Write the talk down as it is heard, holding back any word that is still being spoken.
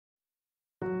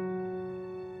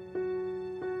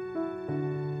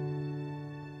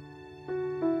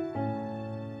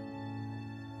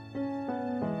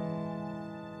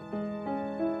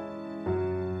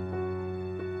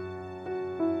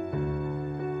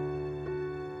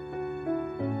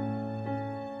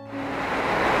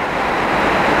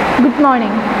Good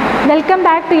morning. Welcome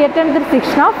back to yet another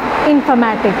section of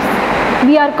Informatics.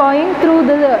 We are going through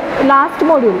the last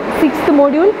module, 6th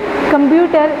module,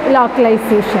 computer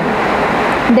localization.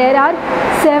 There are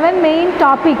 7 main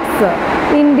topics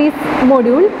in this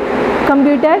module,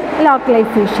 computer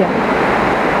localization.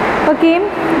 Okay,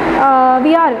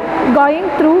 we are going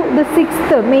through the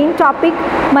 6th main topic,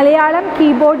 Malayalam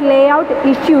keyboard layout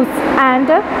issues and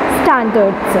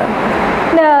standards.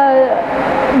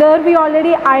 There we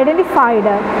already identified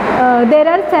there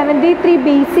are 73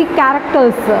 basic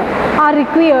characters are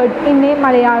required in a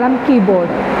Malayalam keyboard.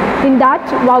 In that,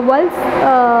 vowels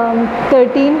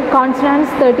 13, consonants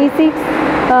 36,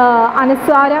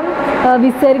 Anuswaram,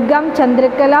 Visargam,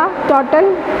 Chandrakala,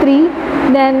 total 3,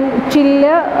 then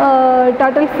Chilla,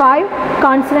 total 5,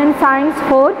 consonant signs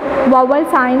 4, vowel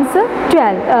signs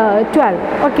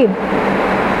 12. Okay.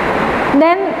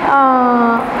 Then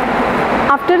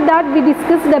after that we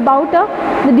discussed about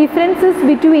the differences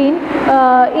between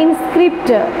in-script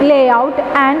layout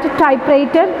and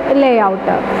typewriter layout.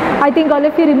 I think all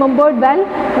of you remembered well.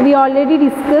 We already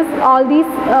discussed all these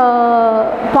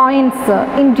points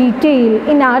in detail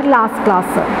in our last class.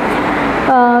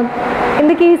 In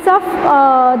the case of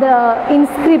the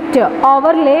in-script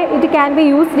overlay, it can be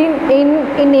used in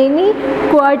any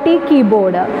QWERTY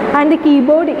keyboard, and the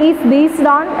keyboard is based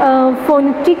on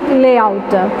phonetic layout.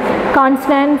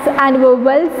 Consonants and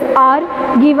vowels are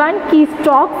given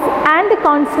keystrokes, and the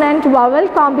consonant vowel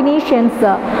combinations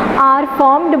are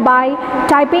formed by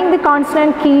typing the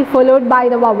consonant key followed by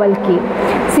the vowel key.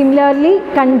 Similarly,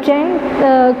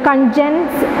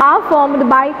 conjunctions are formed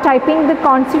by typing the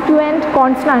constituent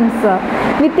consonants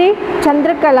with a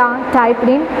Chandrakala typed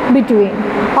in between.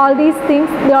 All these things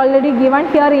they already given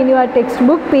here in your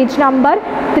textbook, page number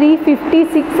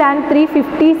 356 and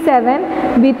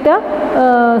 357 with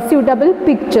suitable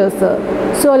pictures.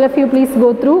 So all of you please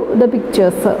go through the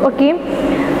pictures. Okay.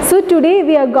 So today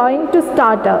we are going to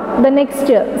start the next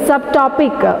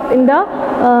subtopic in the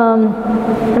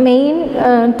main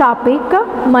topic,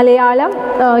 Malayalam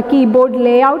keyboard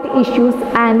layout issues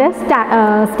and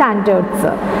standards.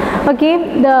 Okay,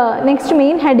 the next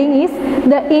main heading is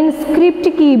the in-script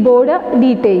keyboard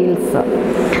details.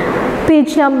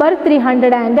 Page number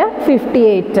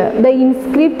 358, the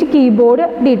in-script keyboard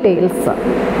details.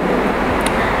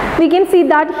 We can see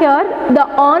that here the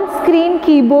on-screen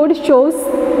keyboard shows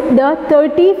the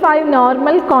 35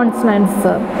 normal consonants.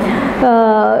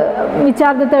 Which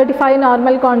are the 35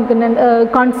 normal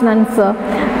consonants?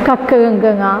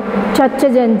 Kakkaganga,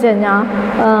 Chachajanjana,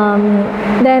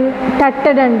 then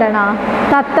Tattadandana,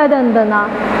 Tattadandana,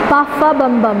 Paffa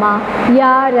Bambama,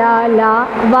 Ya, Ra, La,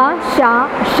 Va, Sha,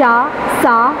 Sha,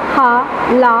 Sa, Ha,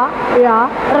 La, Ra,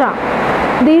 Ra.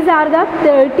 These are the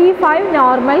 35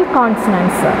 normal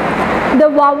consonants. The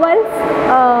vowels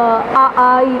A,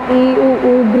 I, E,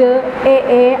 U, Gr,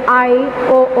 E, I,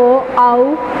 O,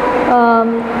 Au,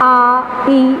 A,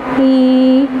 E,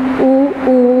 U,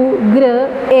 Gr,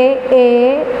 E,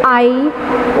 I,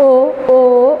 O,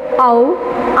 Au,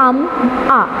 A,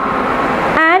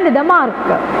 and the mark.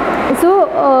 So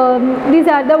these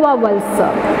are the vowels.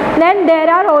 Then there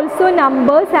are also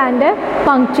numbers and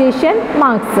punctuation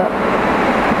marks.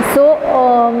 So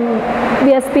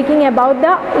we are speaking about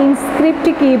the in-script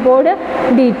keyboard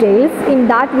details. In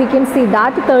that we can see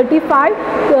that 35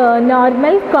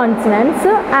 normal consonants,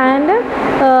 and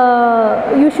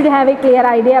you should have a clear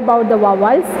idea about the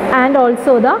vowels and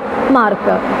also the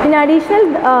marker. In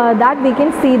addition that we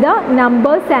can see the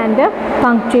numbers and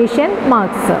punctuation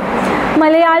marks.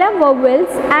 Malayalam vowels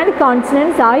and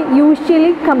consonants are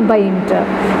usually combined.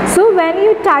 So when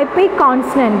you type a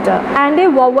consonant and a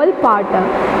vowel part,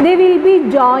 they will be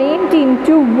joined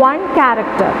into one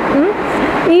character.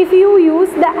 If you use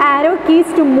the arrow keys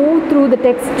to move through the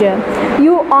text,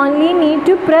 you only need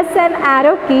to press an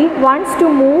arrow key once to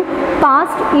move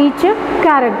past each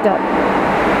character.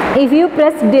 If you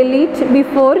press delete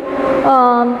before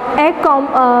a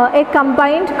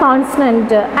combined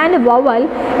consonant and a vowel,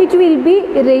 it will be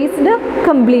erased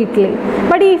completely.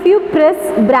 But if you press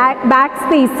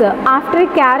backspace after a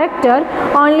character,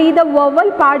 only the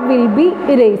vowel part will be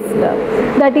erased.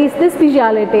 That is the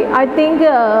speciality. I think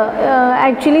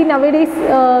actually nowadays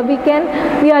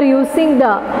we are using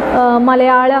the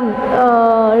Malayalam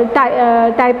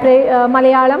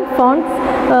Malayalam fonts,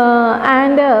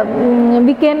 and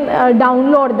we can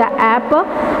download the app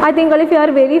I think all of you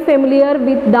are very familiar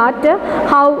with that,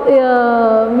 how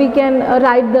we can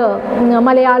write the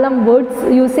Malayalam words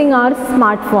using our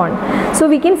smartphone. So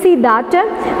we can see that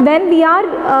when we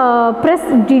are press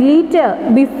delete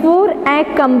before a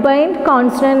combined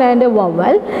consonant and a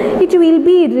vowel, it will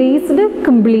be erased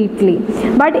completely.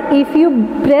 But if you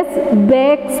press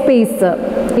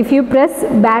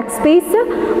backspace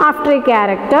after a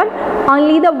character,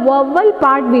 only the vowel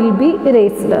part will be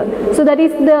erased. So that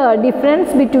is the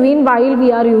difference between while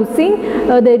we are using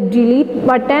the delete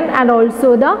button and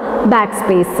also the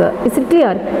backspace. Is it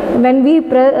clear? When we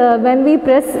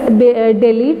press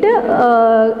delete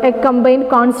a combined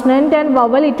consonant and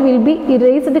vowel, it will be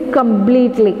erased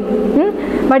completely.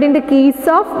 But in the case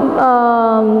of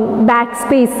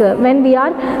backspace, when we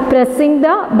are pressing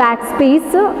the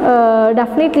backspace,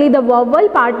 definitely the vowel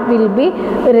part will be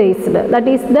erased. That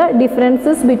is the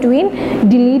differences between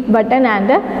delete button and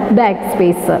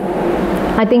backspace.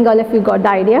 I think all of you got the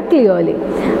idea clearly.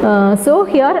 So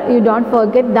here you don't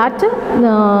forget that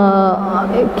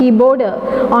keyboard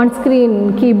on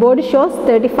screen keyboard shows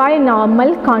 35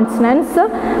 normal consonants,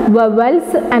 vowels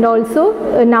and also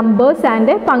numbers and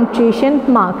punctuation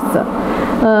marks.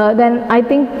 Then I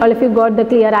think all of you got the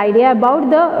clear idea about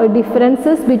the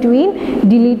differences between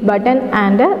delete button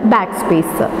and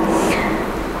backspace.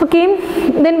 Okay,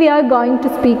 then we are going to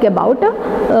speak about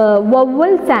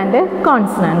vowels and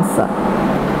consonants.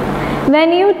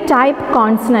 When you type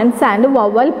consonants and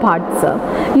vowel parts,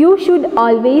 you should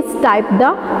always type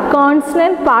the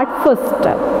consonant part first,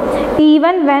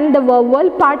 even when the vowel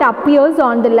part appears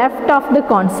on the left of the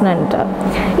consonant.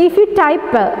 If you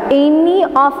type any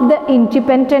of the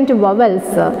independent vowels,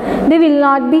 they will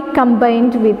not be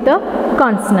combined with the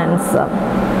consonants.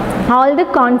 All the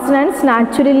consonants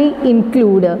naturally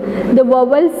include the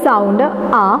vowel sound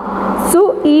a.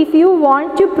 So if you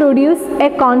want to produce a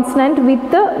consonant with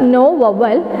no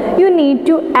vowel, you need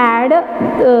to add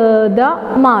the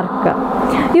mark.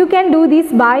 You can do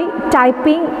this by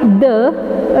typing the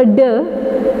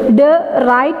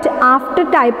right after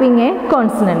typing a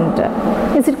consonant.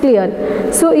 Is it clear?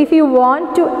 So if you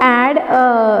want to add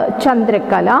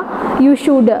Chandrakala, you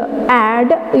should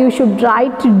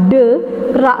write d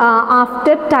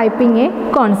after typing a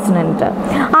consonant.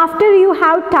 After you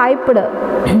have typed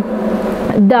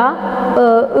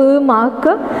the mark,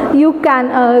 you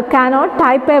cannot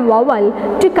type a vowel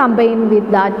to combine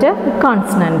with that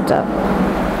consonant.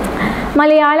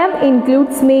 Malayalam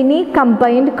includes many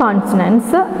combined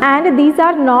consonants and these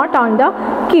are not on the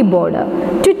keyboard.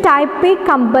 To type a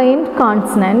combined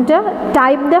consonant,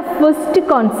 type the first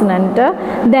consonant,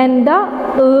 then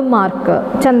the mark,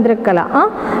 Chandrakala,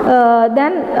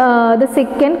 then the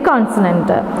second consonant.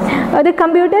 The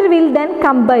computer will then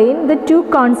combine the two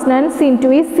consonants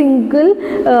into a single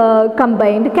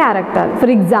combined character. For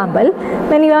example,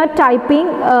 when you are typing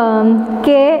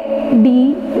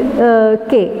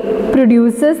KDK,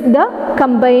 produces the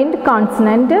combined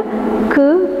consonant k,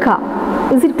 ka.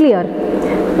 Is it clear?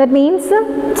 That means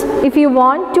if you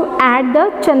want to add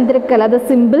the Chandrakala, the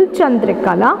symbol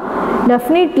Chandrakala,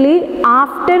 definitely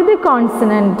after the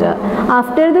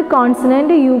consonant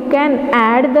you can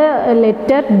add the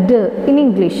letter D in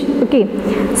English. Okay,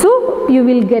 so you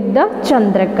will get the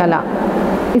Chandrakala.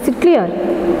 Is it clear?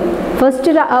 First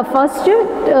you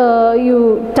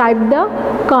type the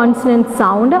consonant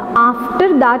sound.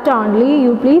 After that only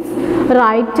you please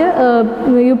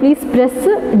press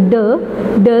d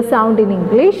sound in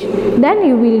English. Then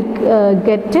you will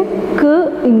get k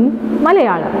in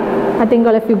Malayalam. I think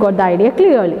all of you got the idea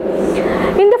clearly.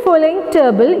 In the following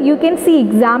table, you can see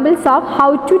examples of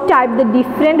how to type the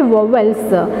different vowels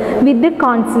with the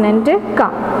consonant ka.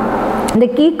 The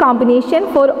key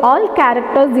combination for all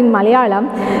characters in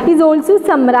Malayalam is also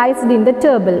summarized in the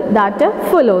table that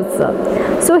follows.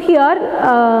 So here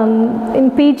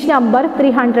in page number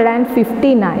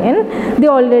 359, they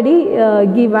already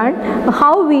given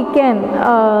how we can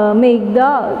make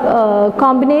the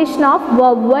combination of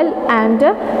vowel and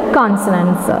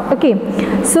consonants. Okay,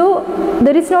 so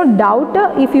there is no doubt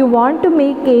if you want to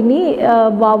make any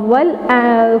vowel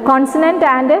consonant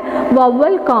and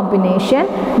vowel combination,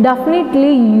 definitely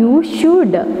you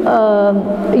should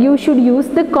use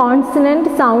the consonant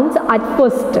sounds at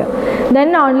first,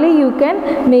 then only you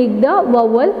can make the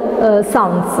vowel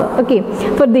sounds. Okay,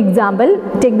 for the example,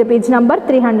 take the page number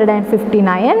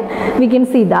 359. We can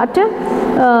see that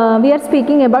we are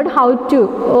speaking about how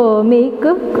to make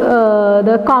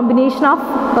the combination of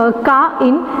ka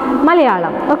in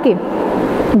Malayalam. Okay,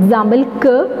 example k,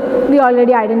 we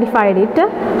already identified it.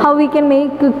 How we can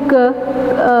make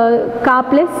ka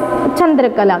plus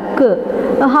Chandrakala, k.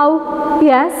 How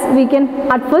yes, we can,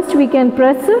 at first we can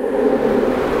press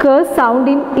k sound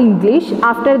in English.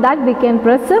 After that we can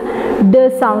press d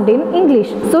sound in English.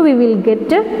 So we will get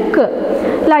k.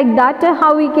 Like that,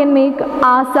 how we can make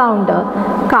a sound,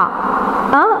 ka.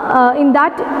 In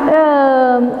that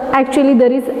actually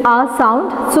there is a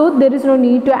sound, so there is no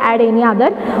need to add any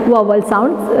other vowel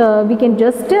sounds. We can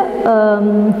just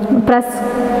press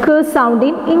k sound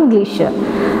in English.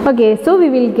 Okay, so we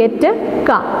will get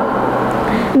ka.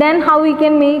 Then how we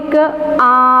can make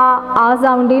a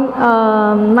sound in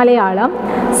Malayalam?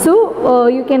 So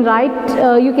you can write,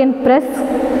 you can press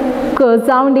k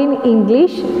sound in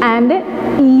English and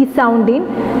e sound in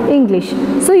English.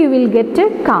 So you will get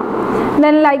ka.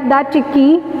 Then like that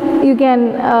ki, you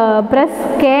can press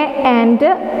k and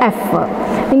f.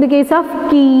 In the case of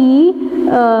ki,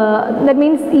 that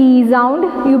means e sound,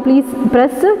 you please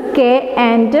press k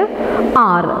and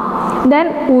r.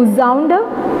 Then u sound,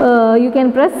 you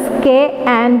can press k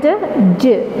and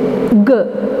j, g,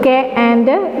 k and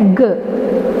g.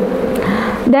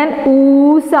 Then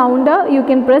u sound, you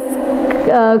can press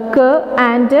k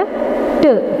and t.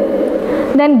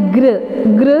 Then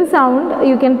gr sound,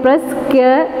 you can press k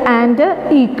and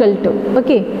equal to.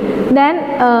 Okay. Then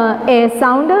a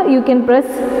sound, you can press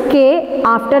k.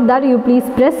 After that you please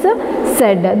press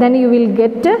z. Then you will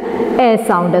get a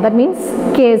sound. That means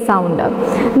k sound.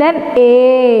 Then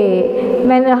a,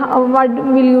 when what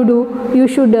will you do? You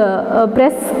should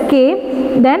press k.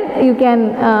 Then you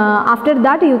can after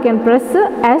that you can press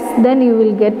s. Then you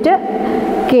will get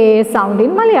k sound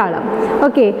in Malayalam.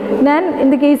 Okay. Then in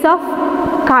the case of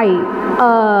kai,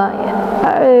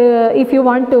 if you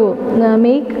want to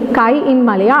make kai in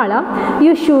Malayalam,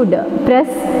 you should press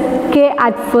k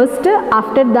at first.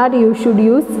 After that you should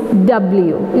use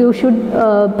w. You should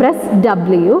press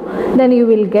w. Then you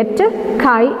will get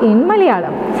kai in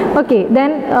Malayalam. Okay.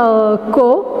 Then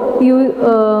ko,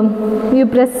 you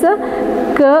press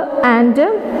k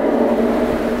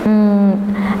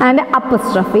and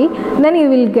apostrophe. Then you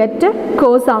will get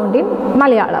ko sound in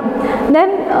Malayalam. Then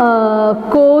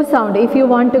ko sound, if you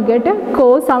want to get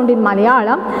ko sound in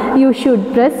Malayalam, you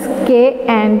should press k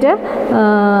and a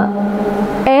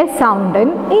sound in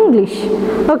English.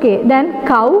 Okay. Then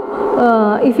cow,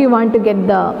 if you want to get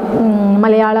the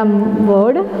Malayalam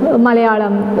word,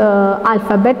 Malayalam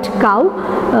alphabet cow,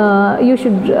 you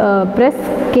should press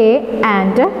k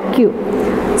and q.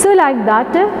 So like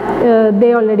that,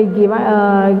 they already given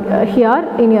here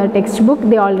in your textbook,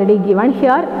 they already given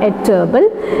here a table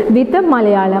with the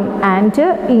Malayalam and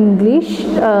English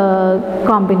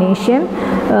combination,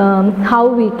 how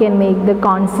we can make the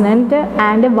consonant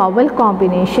and vowel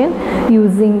combination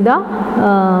using the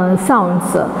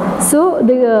sounds. So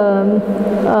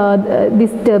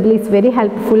this table is very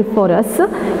helpful for us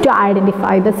to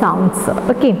identify the sounds.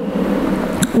 Okay.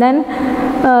 Then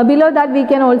below that we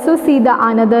can also see the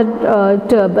another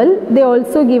table. They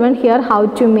also given here how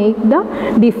to make the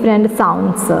different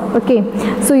sounds. Okay,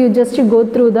 so you just go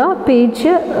through the page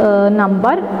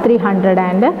number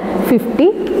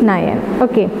 359.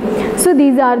 Okay, so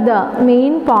these are the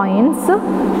main points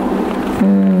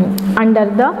under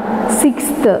the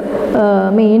sixth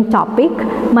main topic,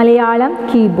 Malayalam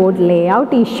keyboard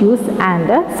layout issues and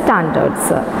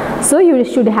standards. So you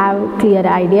should have clear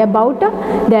idea about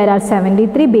there are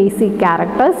 73 basic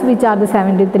characters. Which are the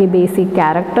 73 basic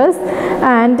characters?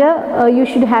 And you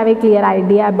should have a clear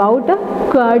idea about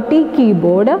QWERTY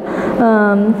keyboard,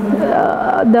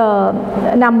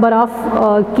 the number of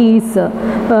keys,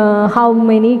 how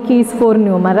many keys for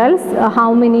numerals,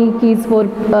 how many keys for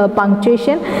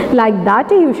punctuation. Like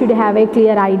that you should have a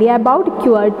clear idea about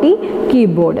QWERTY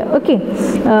keyboard. Okay,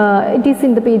 it is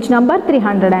in the page number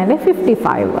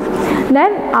 355.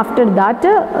 Then after that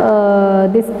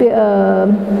this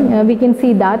we can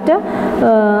see that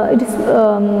it is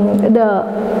the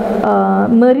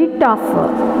merit of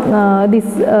this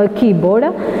keyboard.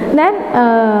 Then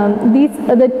these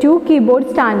the two keyboard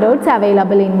standards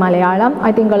available in Malayalam.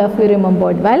 I think all of you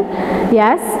remembered well.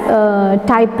 Yes,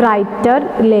 typewriter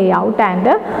layout and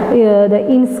the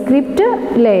inscript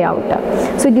layout.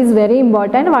 So it is very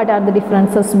important what are the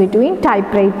differences between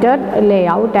typewriter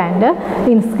layout and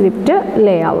inscript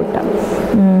layout.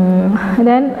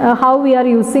 Then how we are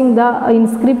using the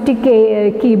inscript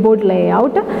keyboard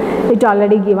layout, it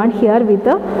already given here with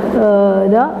the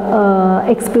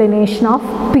explanation of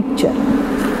picture.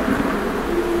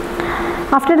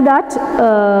 After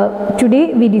that,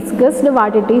 today we discussed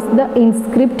what it is the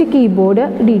in-script keyboard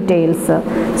details.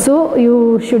 So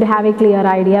you should have a clear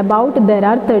idea about there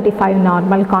are 35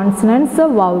 normal consonants,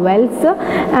 vowels,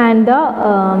 and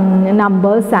the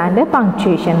numbers and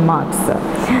punctuation marks.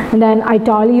 Then I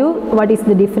told you what is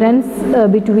the difference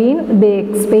between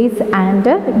backspace and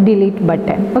delete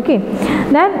button. Okay.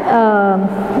 Then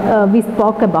we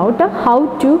spoke about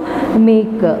how to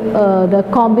make the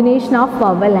combination of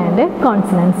vowel and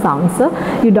consonant sounds.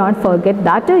 You don't forget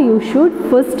that you should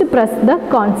first press the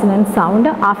consonant sound.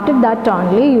 After that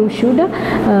only you should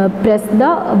press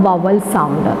the vowel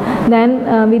sound.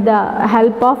 Then with the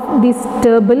help of this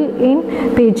table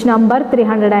in page number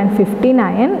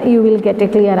 359, you will get a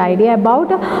clear idea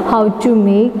about how to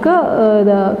make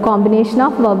the combination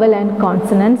of vowel and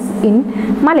consonants in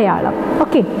Malayalam.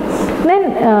 Okay.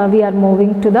 Then we are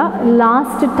moving to the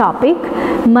last topic,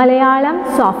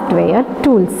 Malayalam software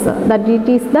tools. That it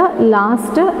is the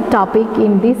last topic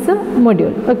in this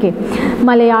module. Okay,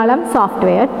 Malayalam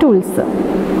software tools.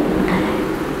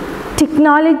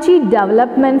 Technology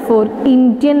development for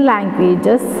Indian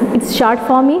languages. Its short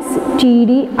form is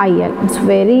TDIL. It's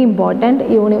very important.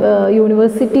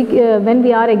 University when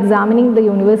we are examining the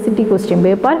university question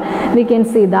paper, we can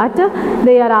see that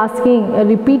they are asking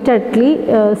repeatedly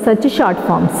such short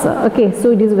forms. Okay,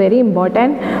 so it is very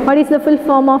important. What is the full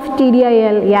form of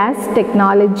TDIL? Yes,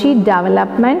 Technology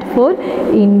Development for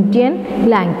Indian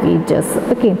Languages.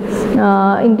 Okay,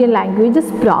 Indian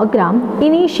Languages program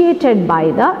initiated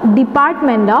by the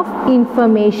Department of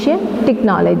Information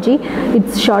Technology.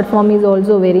 Its short form is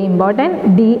also very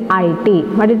important, DIT.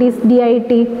 What it is DIT?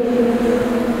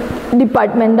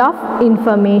 Department of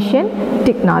Information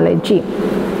Technology.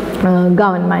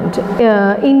 Government.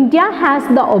 India has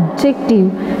the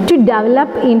objective to develop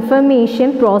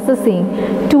information processing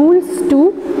tools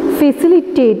to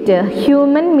facilitate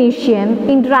human-machine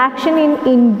interaction in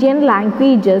Indian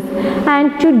languages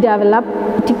and to develop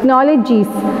technologies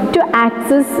to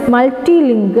access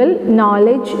multilingual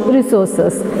knowledge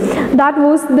resources. That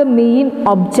was the main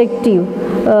objective.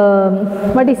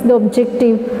 What is the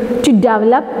objective? To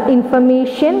develop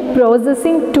information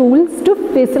processing tools to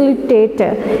facilitate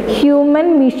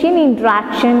human-machine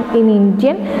interaction in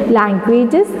Indian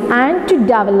languages and to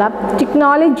develop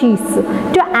technologies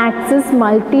to access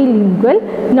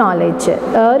multilingual knowledge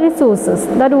resources.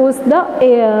 That was the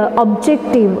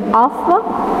objective of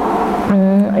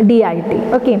DIT.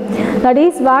 Okay, that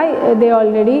is why they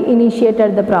already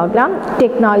initiated the program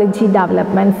Technology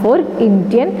Development for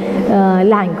Indian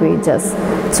Languages.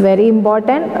 It's very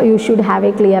important. You should have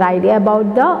a clear idea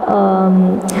about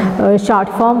the short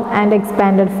form and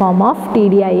expanded form of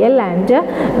TDIL and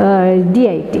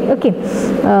DIT. Okay,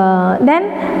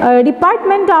 then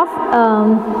Department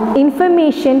of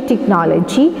Information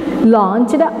Technology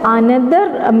launched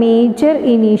another major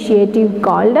initiative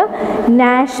called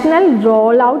National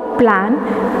Rollout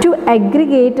Plan to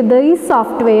aggregate these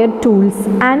software tools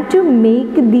and to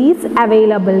make these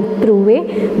available through a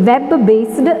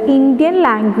web-based Indian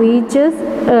languages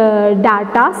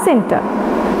data center.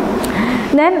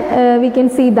 Then we can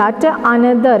see that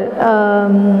another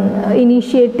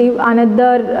initiative,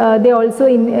 they also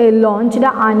launched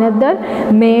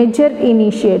another major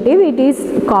initiative. It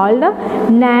is called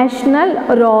National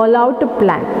Rollout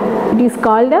Plan. It is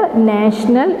called a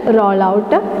National Rollout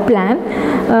Plan,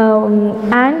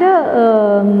 and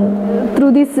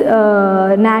through this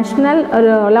National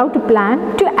Rollout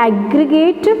Plan to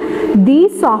aggregate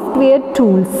these software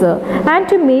tools and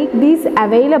to make these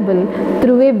available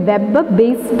through a web-based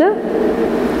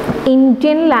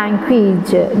Indian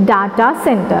language data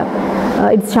center.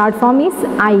 Its short form is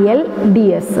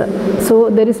ILDS. So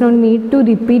there is no need to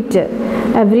repeat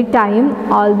every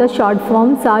time. All the short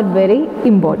forms are very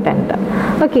important.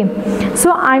 Okay,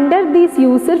 so under this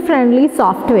user-friendly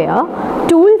software,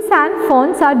 tools and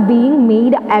fonts are being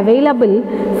made available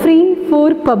free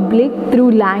for public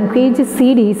through language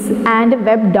CDs and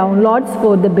web downloads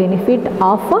for the benefit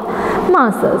of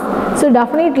masses. So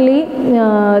definitely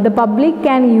the public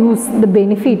can use the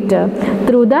benefit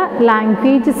through the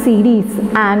language CDs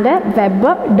and web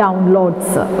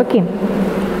downloads. Okay.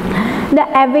 The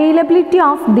availability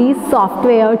of these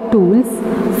software tools,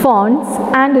 fonts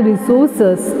and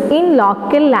resources in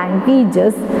local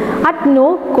languages at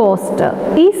no cost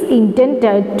is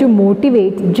intended to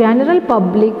motivate general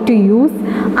public to use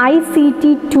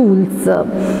ICT tools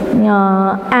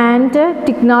and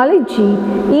technology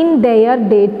in their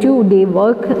day-to-day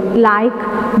work, like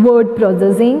word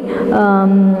processing,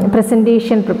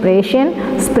 presentation preparation,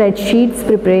 spreadsheets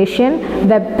preparation,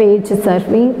 web page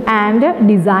surfing, and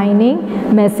designing,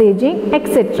 messaging,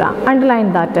 etc.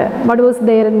 Underline that. What was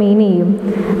their meaning?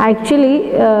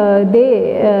 Actually,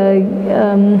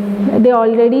 they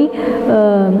already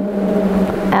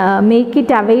make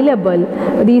it available,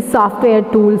 these software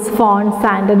tools, fonts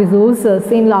and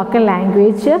resources in local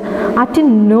language at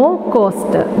no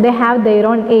cost. They have their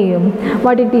own aim.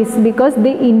 What it is? Because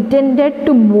they intended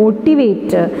to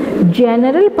motivate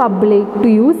general public to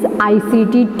use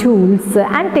ICT tools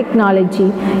and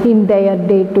technology in their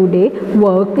day-to-day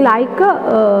work, like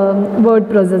word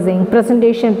processing,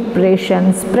 presentation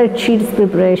preparation, spreadsheets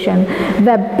preparation,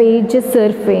 web page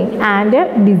surfing, and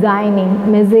designing,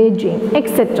 messaging,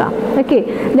 etc. Okay,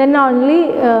 then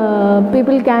only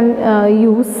people can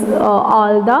use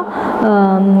all the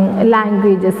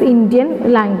languages,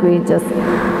 Indian languages.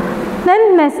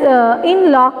 Then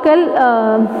in local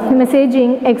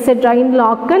messaging, etc., in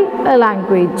local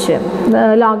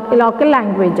local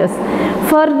languages.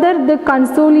 Further, the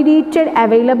consolidated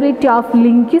availability of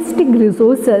linguistic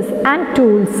resources and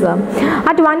tools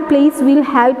at one place will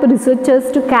help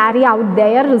researchers to carry out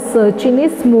their research in a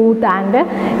smooth and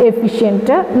efficient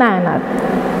manner.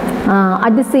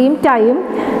 At the same time,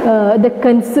 the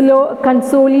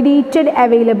consolidated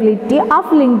availability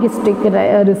of linguistic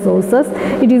resources,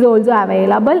 it is also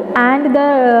available, and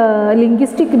the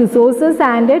linguistic resources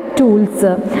and tools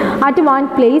at one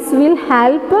place will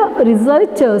help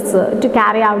researchers to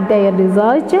carry out their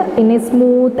research in a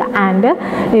smooth and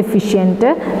efficient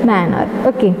manner.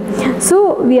 Okay,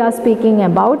 so we are speaking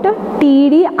about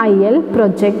TDIL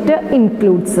project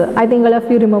includes. I think all of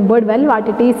you remembered well what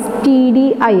it is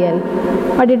TDIL.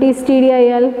 What it is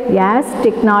TDIL? Yes,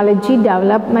 Technology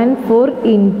Development for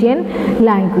Indian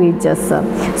Languages.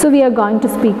 So we are going to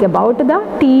speak about the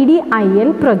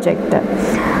TDIL project.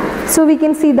 So we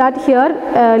can see that here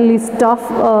a list of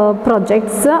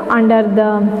projects under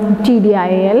the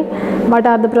TDIL. What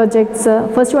are the projects?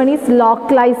 First one is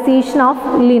localization of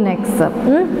Linux.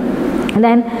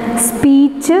 Then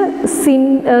speech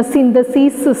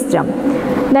synthesis system.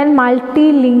 Then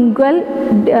multilingual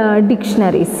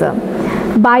dictionaries.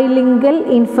 Bilingual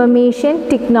information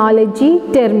technology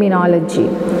terminology.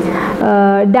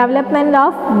 Development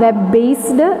of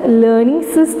web-based learning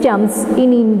systems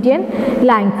in Indian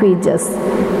languages.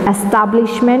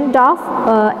 Establishment of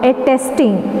a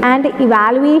testing and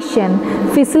evaluation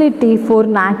facility for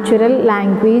natural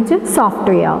language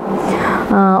software.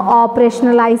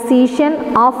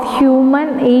 Operationalization of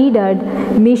human-aided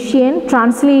machine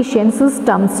translation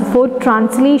systems for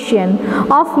translation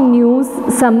of news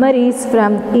summaries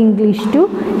from English to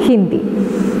Hindi.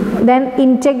 Then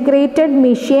integrated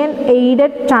machine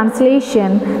aided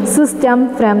translation system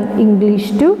from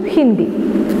English to Hindi.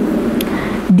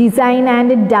 Design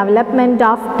and development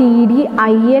of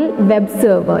TDIL web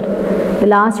server. The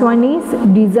last one is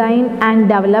design and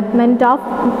development of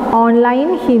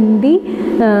online Hindi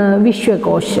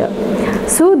Vishwakosha.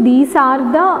 So these are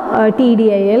the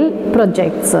TDIL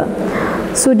projects.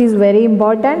 So it is very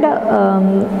important.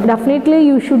 Definitely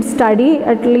you should study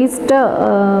at least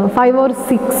 5 or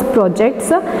 6 projects,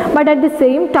 but at the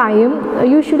same time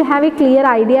you should have a clear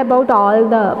idea about all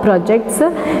the projects.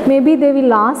 Maybe they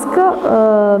will ask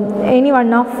any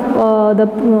one of the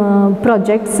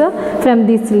projects from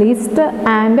this list,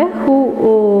 and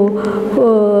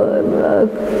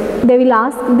they will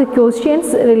ask the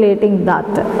questions relating that.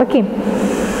 Okay.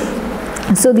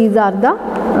 So these are the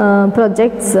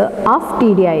projects of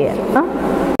TDIL.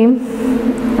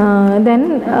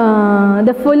 Then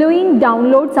the following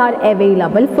downloads are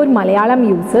available for Malayalam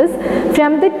users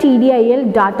from the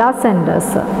TDIL data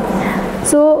centers.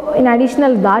 So in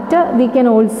additional that, we can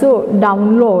also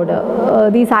download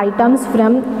these items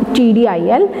from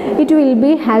TDIL. It will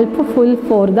be helpful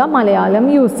for the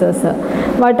Malayalam users.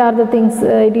 What are the things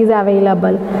it is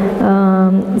available?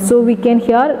 So we can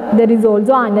here, there is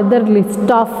also another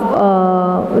list of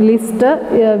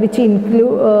which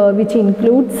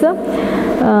includes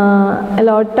a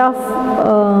lot of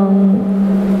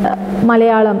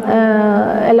Malayalam,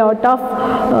 a lot of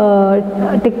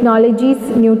technologies,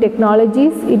 new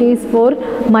technologies. It is for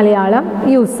Malayalam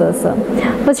users.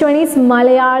 First one is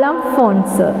Malayalam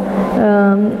fonts.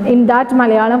 In that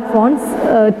Malayalam fonts,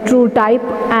 True Type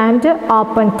and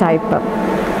Open Type.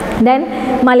 Then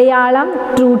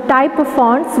Malayalam True Type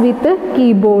fonts with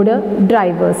keyboard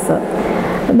drivers.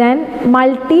 Then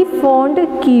multi-font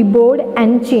keyboard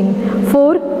engine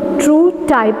for true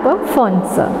type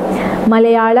fonts.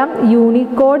 Malayalam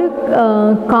Unicode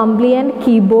compliant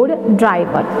keyboard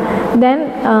driver. Then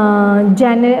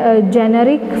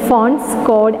generic fonts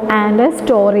code and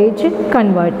storage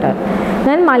converter.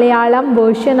 Then Malayalam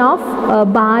version of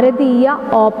Bharatiya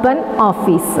Open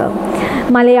Office.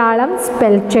 Malayalam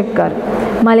spell checker.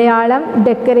 Malayalam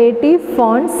decorative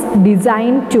fonts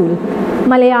design tool.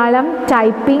 Malayalam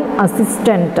typing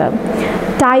assistant.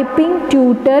 Typing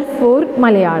tutor for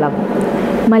Malayalam.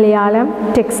 Malayalam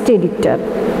text editor.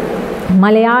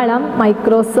 Malayalam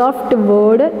Microsoft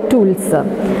Word tools.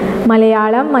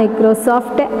 Malayalam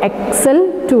Microsoft Excel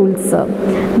tools.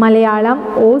 Malayalam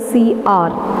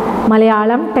OCR.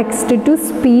 Malayalam text to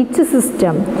speech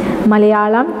system.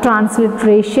 Malayalam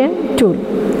transliteration tool.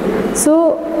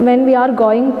 So when we are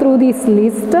going through this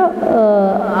list,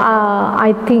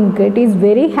 I think it is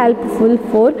very helpful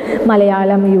for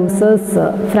Malayalam users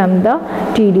from the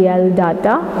TDL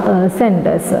data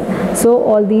centers. So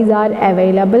all these are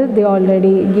available. They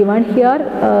already given here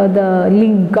the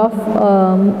link of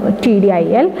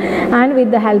TDIL, and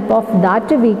with the help of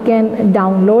that we can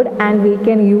download and we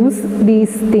can use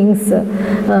these things.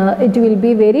 It will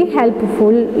be very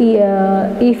helpful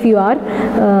if you are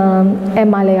a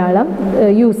Malayalam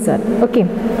user. Okay.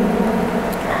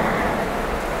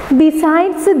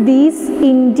 Besides these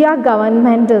India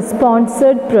government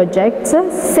sponsored projects,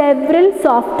 several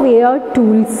software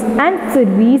tools and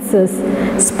services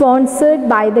sponsored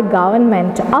by the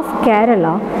government of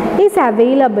Kerala is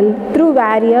available through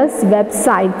various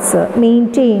websites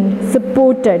maintained,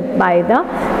 supported by the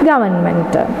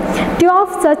government. Two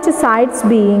of such sites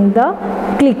being the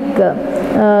CLICK.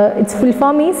 Its full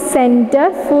form is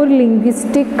Center for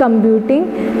Linguistic Computing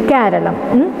Kerala.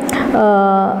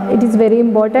 It is very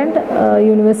important.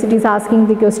 University is asking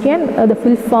the question, the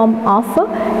full form of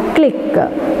CLICK.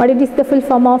 What it is the full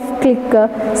form of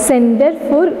CLICK? Center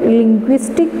for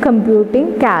Linguistic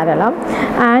Computing Kerala,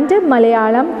 and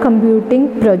Malayalam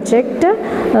Computing Project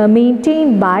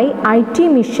maintained by IT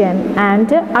Mission and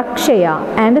Akshaya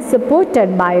and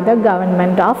supported by the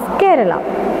government of Kerala.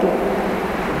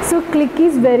 So CLICK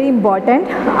is very important.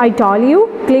 I told you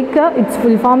CLICK, its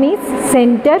full form is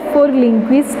Center for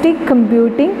Linguistic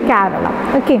Computing Kerala.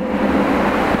 Okay.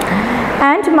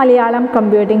 And Malayalam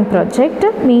Computing Project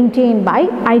maintained by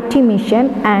IT Mission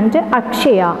and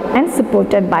Akshaya and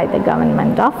supported by the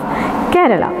government of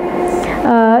Kerala.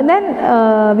 Then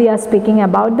we are speaking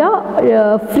about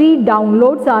the free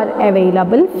downloads are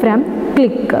available from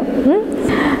CLICK.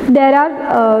 There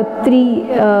are three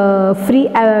free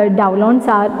downloads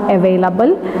are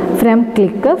available from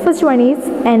CLICK. First one is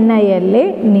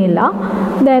NILA Nila.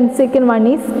 Then second one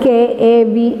is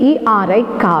KAVERI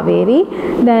Kaveri.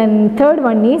 Then third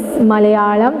one is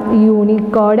Malayalam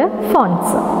Unicode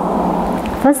fonts.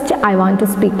 First, I want to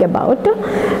speak about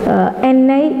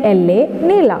NILA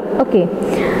Nila. Okay,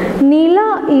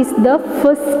 Nila is the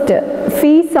first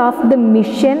phase of the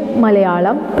Mission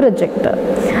Malayalam project.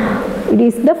 It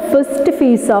is the first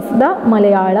phase of the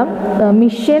Malayalam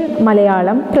Mission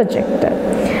Malayalam project.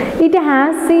 It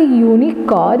has a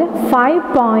Unicode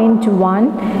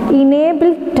 5.1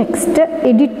 enabled text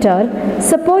editor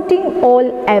supporting all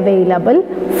available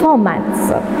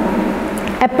formats.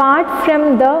 Apart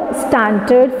from the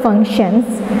standard functions,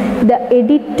 the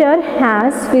editor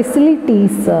has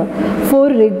facilities for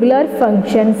regular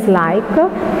functions like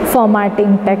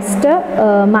formatting text,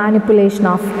 manipulation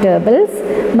of tables,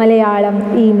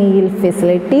 Malayalam email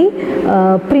facility,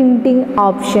 printing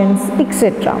options,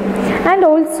 etc. And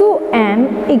also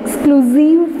an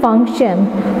exclusive function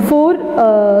for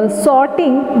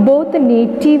sorting both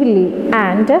natively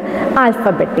and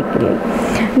alphabetically.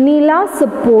 Nila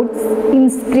supports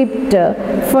InScript,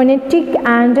 phonetic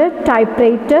and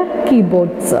typewriter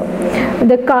keyboards.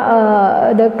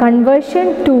 The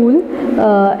conversion tool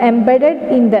embedded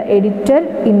in the editor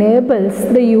enables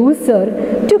the user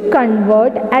to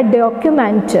convert a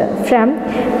document from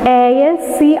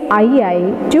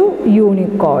ASCII to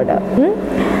Unicode.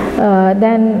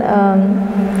 Then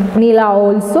Nila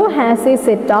also has a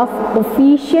set of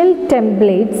official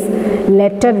templates,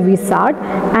 letter wizard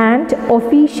and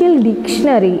official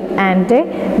dictionary and a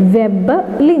web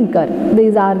linker.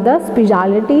 These are the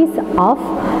specialities of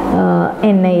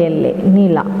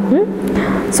Nila.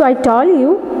 So I told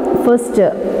you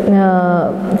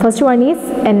first one is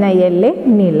NILA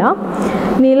Nila.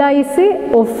 Nila is a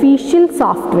official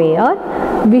software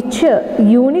which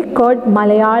Unicode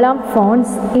Malayalam fonts,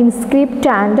 InScript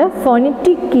and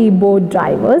phonetic keyboard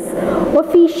drivers,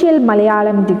 official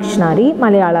Malayalam dictionary,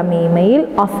 Malayalam email,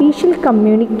 official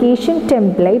communication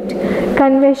template,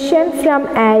 conversion from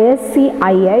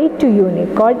ASCII to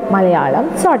Unicode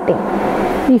Malayalam sorting.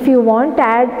 If you want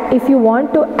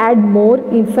to add more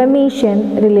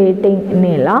information relating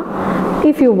NILA,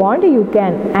 if you want, you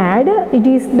can add. It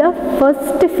is the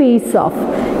first phase of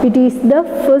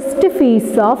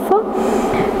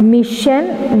Mission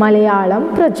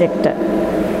Malayalam project.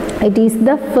 It is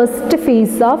the first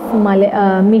phase of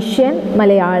Mission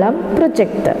Malayalam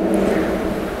project.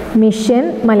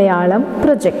 Mission Malayalam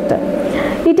project.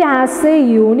 It has a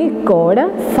Unicode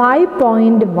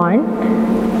 5.1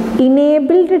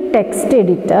 enabled text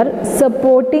editor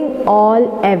supporting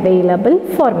all available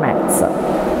formats.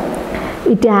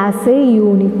 It has a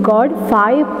Unicode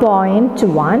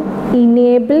 5.1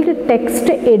 enabled text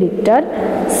editor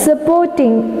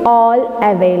supporting all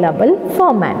available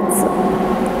formats.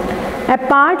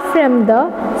 Apart from the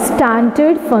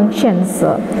standard functions,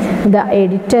 the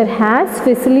editor has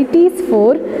facilities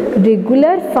for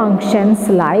regular functions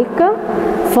like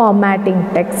formatting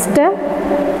text,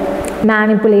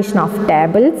 manipulation of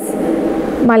tables,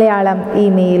 Malayalam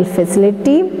email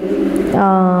facility,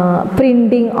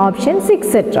 printing options,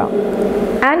 etc.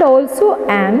 And also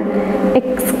an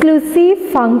exclusive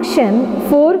function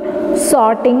for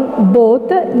sorting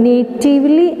both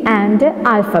natively and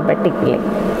alphabetically.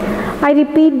 I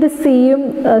repeat the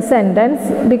same sentence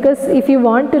because if you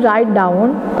want to write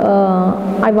down,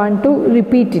 I want to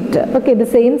repeat it. Okay, the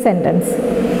same sentence.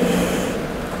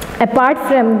 Apart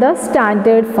from the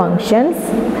standard functions,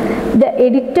 the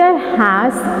editor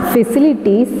has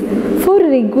facilities for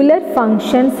regular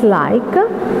functions like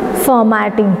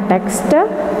formatting text,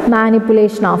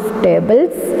 manipulation of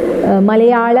tables,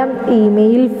 Malayalam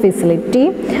email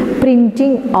facility,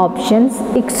 printing options,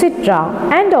 etc.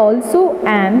 and also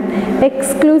an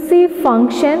exclusive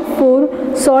function for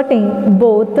sorting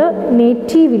both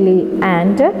natively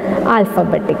and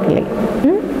alphabetically.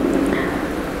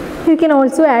 You can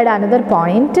also add another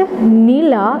point.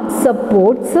 NILA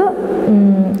supports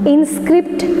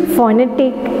InScript,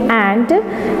 phonetic and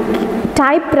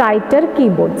typewriter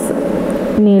keyboards.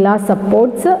 NILA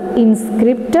supports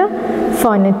InScript,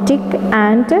 phonetic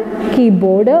and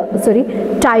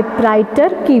typewriter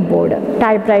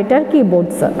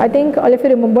keyboards. I think all of you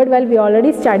remembered, well, we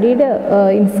already studied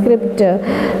InScript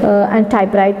and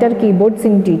typewriter keyboards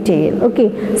in detail.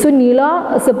 Okay, so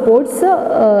NILA supports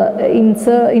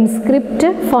InScript,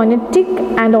 phonetic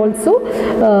and also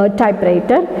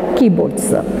typewriter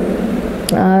keyboards.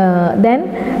 Then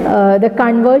the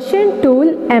conversion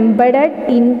tool embedded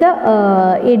in the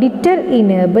editor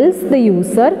enables the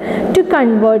user to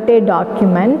convert a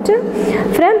document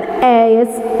from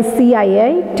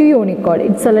ASCII to Unicode.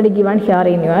 It's already given here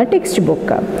in your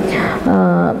textbook.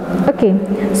 Okay,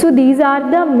 so these are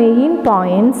the main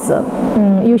points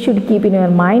you should keep in your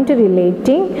mind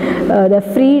relating the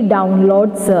free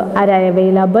downloads are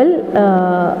available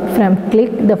from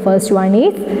Click. The first one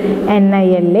is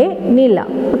NILA.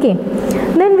 Okay,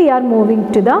 then we are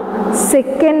moving to the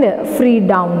second free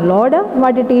download.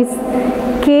 What it is?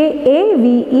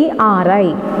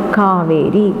 KAVERI,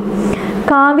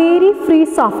 Kaveri free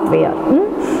software.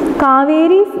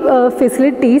 Kaveri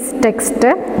facilitates text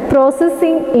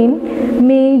processing in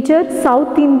major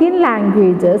South Indian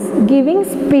languages, giving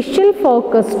special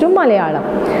focus to Malayalam.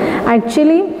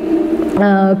 Actually,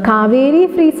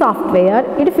 Kaveri free software,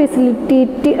 it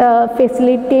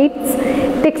facilitates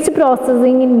text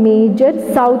processing in major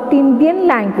South Indian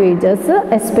languages,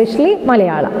 especially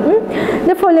Malayalam.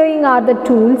 The following are the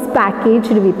tools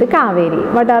packaged with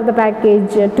Kaveri. What are the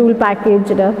tool packaged?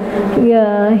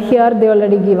 Here they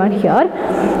already given here.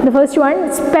 The first one,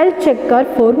 spell checker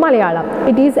for Malayalam.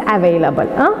 It is available.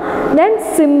 Then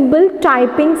symbol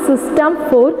typing system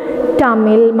for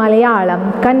Tamil,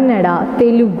 Malayalam, Kannada,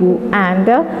 Telugu and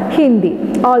Hindi.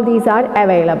 All these are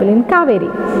available in Kaveri.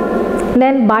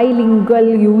 Then bilingual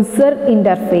user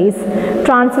interface,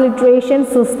 transliteration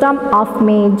system of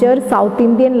major South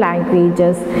Indian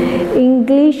languages,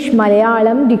 English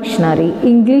Malayalam dictionary,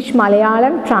 English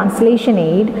Malayalam translation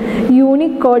aid,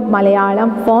 Unicode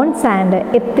Malayalam fonts and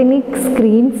ethnic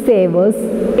screensavers,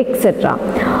 etc.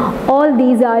 All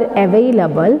these are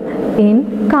available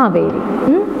in Kaveri.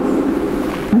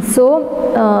 So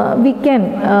we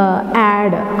can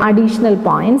add additional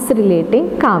points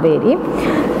relating Kaveri.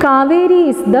 Kaveri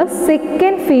is the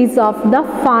second phase of the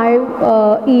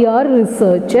 5-year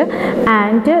research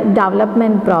and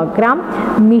development program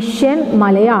Mission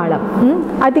Malayalam.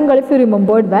 I think if you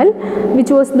remembered well, which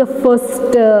was the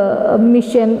first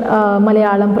Mission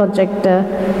Malayalam project?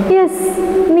 Yes,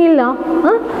 Nila.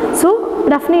 So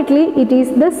definitely it is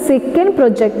the second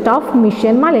project of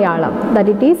Mission Malayalam, that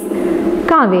it is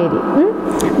Kaveri.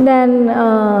 Then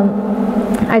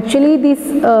actually this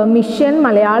Mission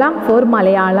Malayalam for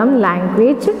Malayalam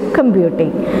language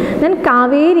computing. Then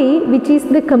Kaveri, which is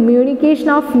the communication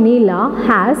of Neela,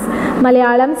 has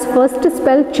Malayalam's first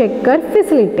spell checker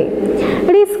facility.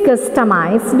 It is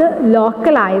customized,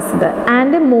 localized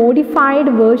and a modified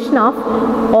version of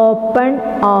Open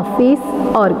Office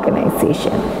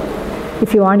organization.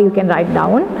 If you want, you can write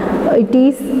down. It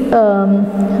is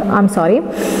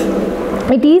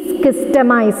it is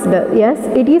customized, yes,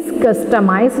 it is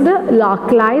customized,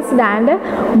 localized and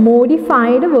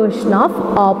modified version of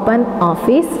Open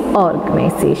Office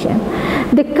organization.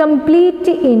 The complete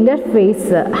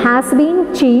interface has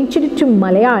been changed to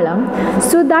Malayalam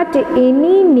so that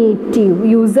any native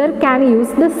user can use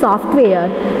the software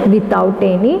without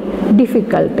any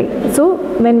difficulty. So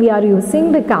when we are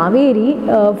using the Kaveri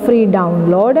free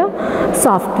download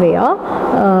software,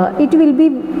 it will be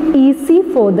easy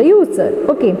for the user.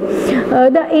 Okay,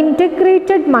 the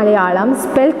integrated Malayalam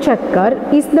spell checker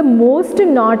is the most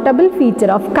notable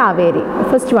feature of Kaveri.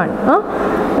 First one,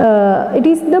 it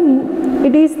is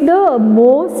the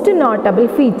most notable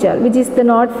feature. Which is the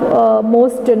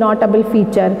most notable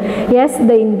feature? Yes,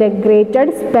 the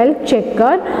integrated spell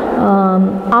checker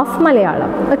of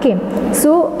Malayalam. Okay,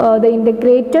 so the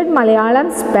integrated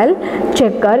Malayalam spell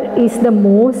checker is the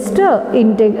most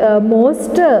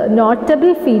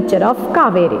notable feature of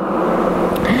Kaveri.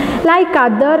 Like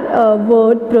other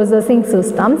word processing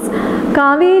systems,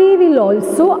 Kaveri will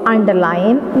also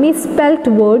underline misspelled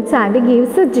words and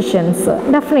give suggestions.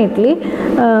 Definitely,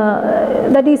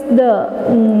 that is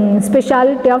the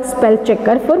speciality of spell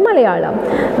checker for Malayalam.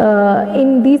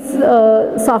 In this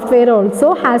software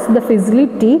also has the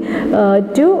facility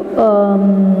to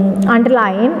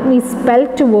underline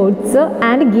misspelled words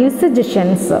and give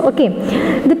suggestions. Okay,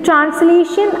 the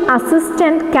translation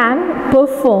assistant can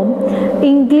perform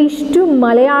English to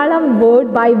Malayalam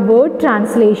word by word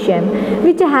translation,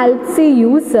 which helps a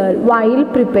user while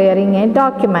preparing a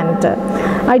document.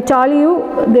 I told you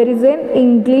there is an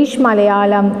English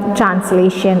Malayalam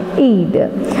translation aid.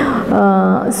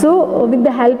 So with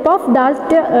the help of that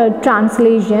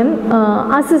translation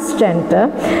assistant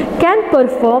can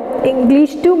perform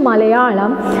English to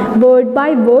Malayalam word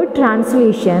by word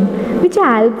translation, which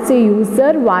helps a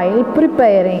user while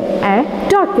preparing a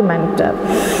document.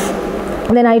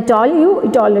 Then I told you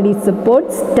it already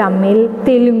supports Tamil,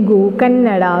 Telugu,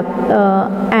 Kannada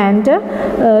and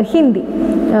Hindi.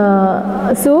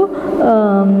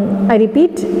 I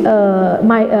repeat,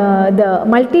 the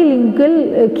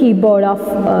multilingual keyboard of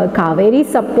Kaveri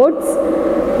supports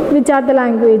which are the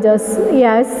languages?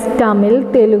 Yes, Tamil,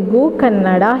 Telugu,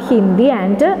 Kannada, Hindi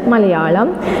and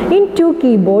Malayalam in 2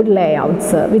 keyboard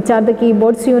layouts. Which are the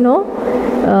keyboards you know?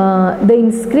 The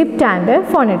inscript and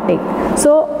phonetic.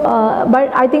 So,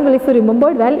 but I think if you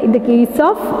remembered well, in the case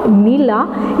of Neela,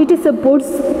 it supports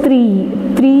three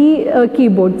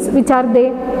keyboards. Which are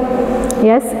they?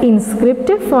 Yes, inscript,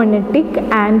 phonetic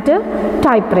and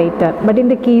typewriter. But in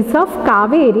the case of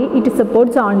Kaveri, it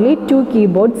supports only 2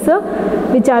 keyboards.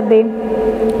 Which are they?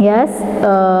 Yes,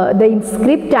 the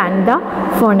inscript and the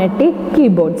phonetic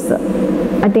keyboards.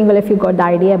 I think if you got the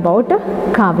idea about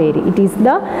Kaveri, it is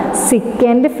the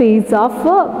second phase of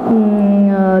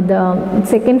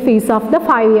the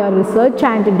 5-year research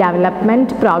and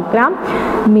development program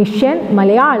Mission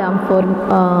Malayalam for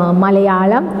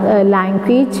Malayalam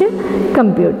language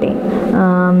computing.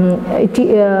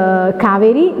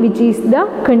 Kaveri, which is the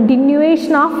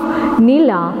continuation of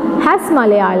Neela, has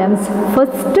Malayalam's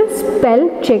first spell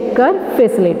checker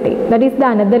facility. That is the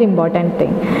another important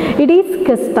thing. It is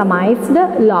customized,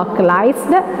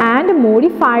 localized and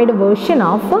modified version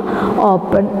of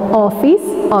Open Office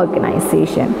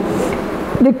organization.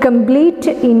 The complete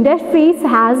interface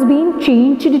has been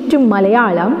changed to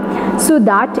Malayalam so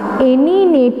that any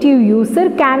native user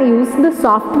can use the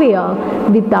software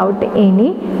without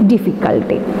any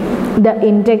difficulty. The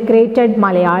integrated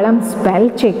Malayalam spell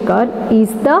checker is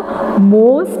the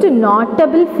most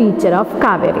notable feature of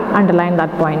Kaveri. Underline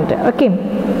that point. Okay,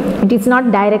 it is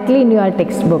not directly in your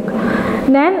textbook.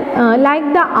 Then, like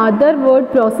the other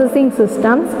word processing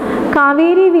systems,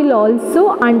 Kaveri will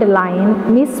also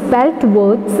underline misspelled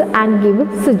words and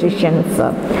give suggestions.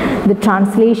 The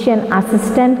translation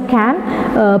assistant can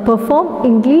perform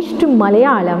English to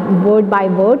Malayalam word by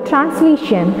word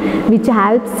translation, which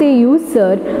helps a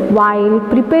user while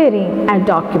preparing a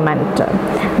document.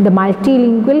 The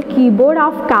multilingual keyboard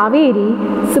of Kaveri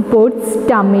supports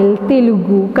Tamil,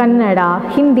 Telugu, Kannada,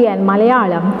 Hindi and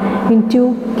Malayalam in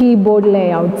 2 keyboard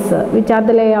layouts. Which are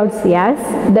the layouts? Yes,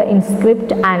 the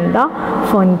InScript and the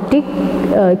phonetic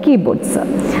keyboards.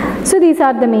 So these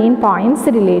are the main points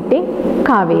relating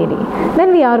Kaveri.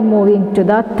 Then we are moving to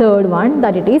the third one,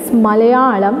 that it is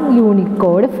Malayalam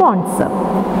Unicode fonts.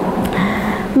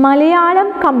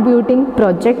 Malayalam computing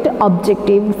project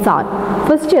objectives are,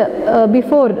 first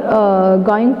before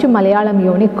going to Malayalam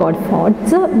Unicode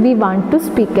fonts, we want to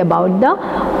speak about the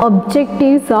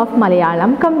objectives of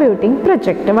Malayalam computing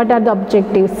project. What are the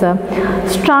objectives?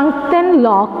 Strengthen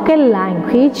local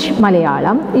language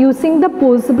Malayalam using the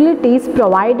possibilities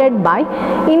provided by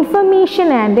information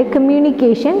and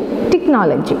communication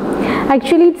technology.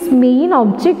 Actually, its main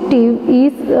objective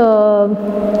is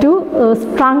to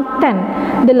strengthen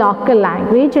the local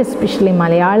language, especially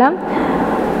Malayalam,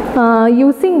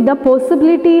 using the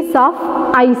possibilities of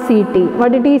ICT.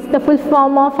 What it is the full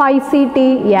form of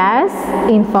ICT? Yes,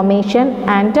 information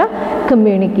and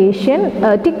communication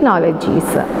technologies,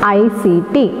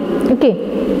 ICT. Okay.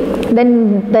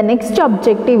 Then the next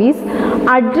objective is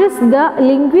address the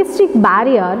linguistic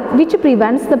barrier which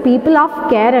prevents the people of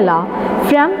Kerala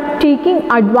from taking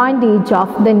advantage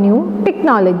of the new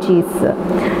technologies.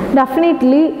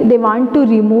 Definitely they want to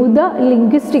remove the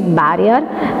linguistic barrier,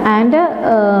 and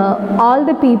all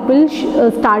the people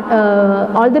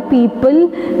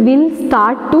will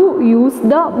start to use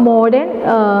the modern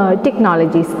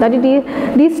technologies. That it is,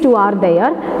 these two are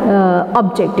their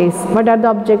objectives. What are the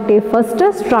objectives? First,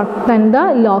 strengthen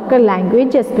the local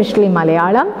language, especially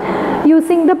Malayalam,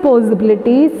 using the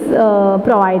possibilities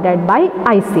provided by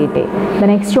ICT. The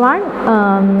next one,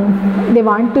 they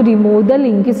want to remove the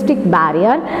linguistic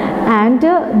barrier, and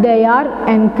they are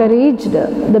encouraged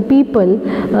the people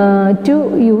to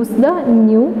use the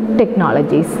new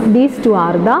technologies. These two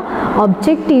are the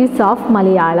objectives of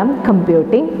Malayalam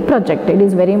computing project. It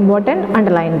is very important,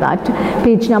 underline that.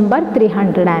 Page number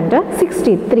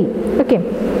 363. Okay.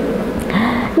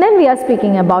 Then we are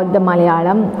speaking about the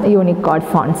Malayalam Unicode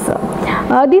fonts.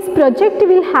 This project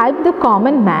will help the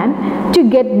common man to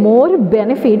get more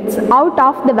benefits out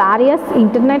of the various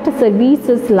internet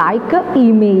services like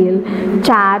email,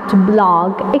 chat,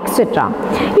 blog, etc.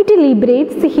 It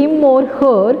liberates him or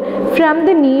her from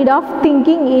the need of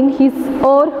thinking in his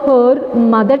or her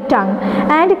mother tongue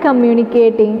and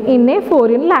communicating in a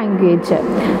foreign language.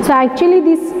 So actually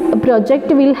this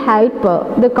project will help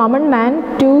the common man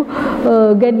to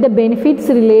get the benefits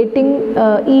relating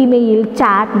email,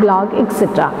 chat, blog,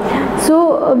 etc.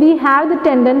 So we have the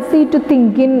tendency to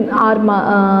think in our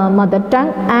mother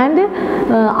tongue, and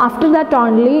after that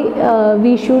only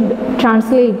we should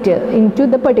translate into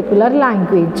the particular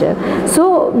language.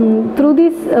 So through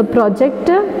this project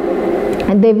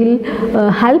they will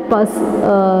help us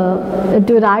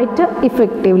to write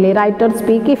effectively, write or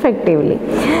speak effectively.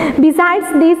 Besides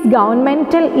these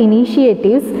governmental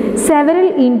initiatives,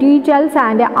 several individuals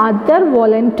and other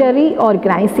voluntary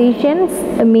organizations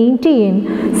maintain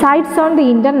sites on the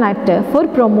internet for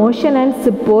promotion and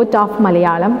support of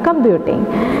Malayalam computing.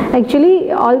 Actually,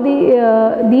 all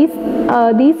these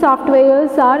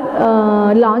softwares are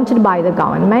launched by the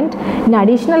government. In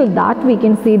addition to that, we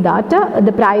can see that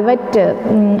the private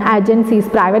agencies,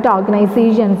 private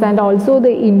organizations, and also the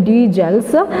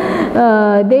individuals,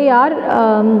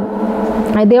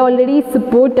 they already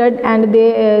supported and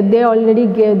they already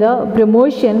gave the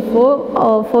promotion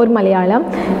for Malayalam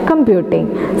computing.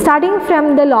 Starting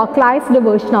from the localized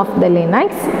version of the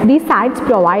Linux, these sites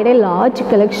provide a large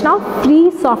collection of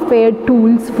free software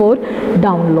tools for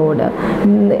download.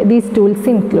 These tools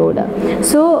include,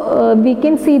 so we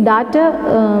can see that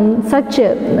such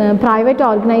private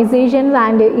organizations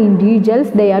and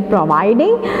individuals, they are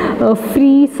providing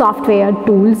free software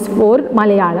tools for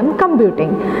Malayalam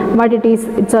computing. What it is,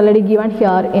 it's already given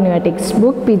here in your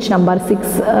textbook, page number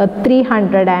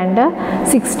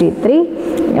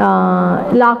 363.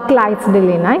 Localized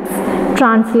Linux,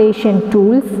 translation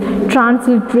tools,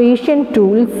 transliteration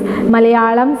tools,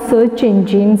 Malayalam search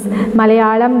engines,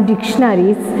 Malayalam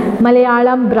dictionaries,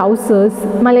 Malayalam browsers,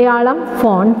 Malayalam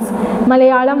fonts,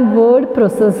 Malayalam word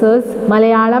processors,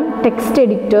 Malayalam text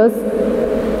editors,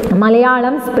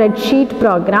 Malayalam spreadsheet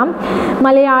program,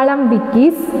 Malayalam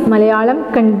wikis,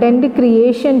 Malayalam content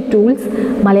creation tools,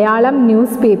 Malayalam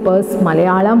newspapers,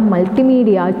 Malayalam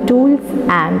multimedia tools,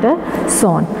 and so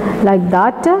on. Like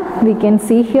that, we can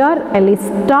see here a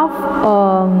list of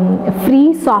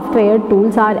free software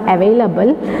tools are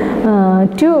available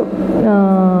to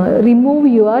remove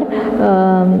your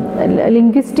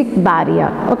linguistic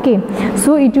barrier. Okay,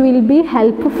 so it will be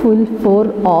helpful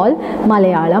for all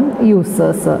Malayalam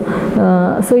users.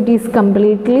 So it is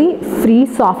completely free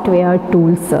software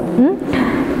tools.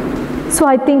 So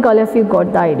I think all of you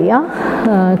got the idea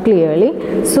clearly.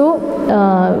 So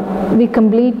we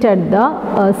completed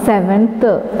the 7th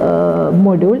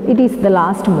module. It is the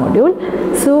last module.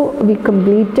 So we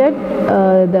completed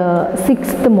the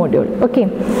 6th module. Okay.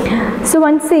 So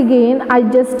once again, I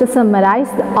just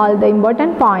summarized all the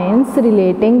important points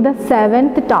relating the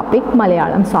 7th topic,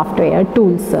 Malayalam software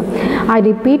tools. I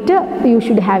repeat, you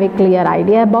should have a clear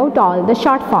idea about all the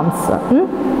short forms.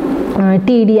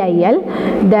 TDIL,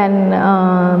 then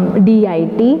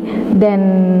DIT, then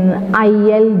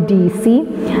ILDC,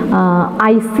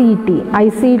 ICT.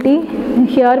 ICT,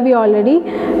 here we already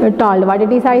told what it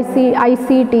is.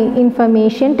 ICT,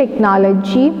 information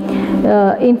technology,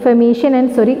 information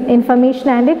and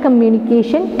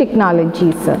communication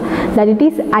technologies. That it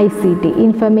is ICT,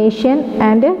 information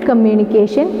and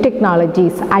communication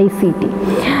technologies, ICT.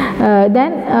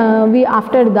 Then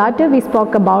after that we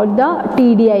spoke about the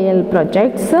TDIL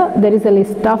projects. There is a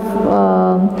list of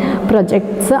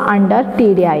projects under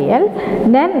TDIL.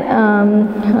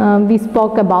 Then we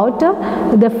spoke about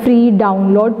the free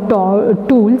download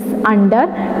tools under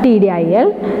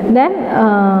TDIL. Then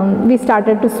we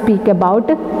started to speak about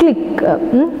CLICK.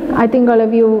 I think all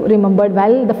of you remembered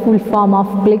well the full form of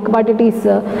CLICK, but it is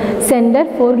Center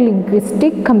for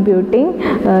Linguistic Computing,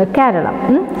 Kerala.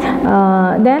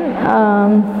 Then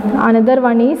another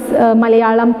one is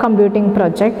Malayalam Computing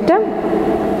Project.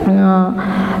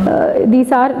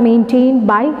 These are maintained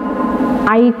by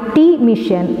IT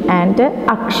Mission and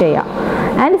Akshaya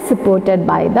and supported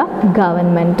by the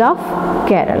government of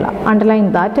Kerala.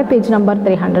 Underline that, page number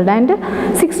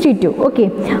 362. Okay.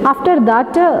 After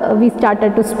that, we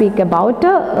started to speak about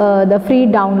the free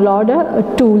download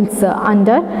tools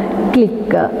under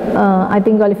CLICK. I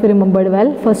think all of you remembered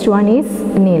well. First one is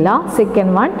Neela,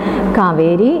 second one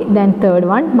Kaveri, then third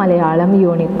one Malayalam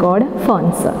Unicode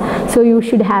fonts. So you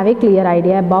should have a clear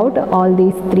idea about all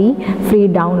these three free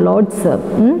downloads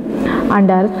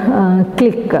under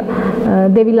CLICK.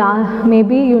 They will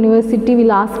maybe university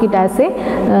will ask it as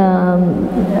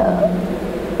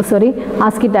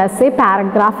a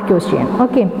paragraph question.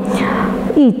 Okay,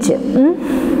 each.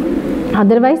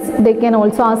 Otherwise they can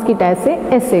also ask it as a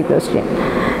essay question.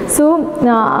 So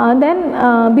then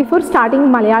before starting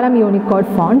Malayalam Unicode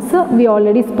fonts, we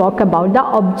already spoke about the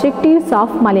objectives of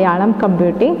Malayalam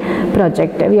Computing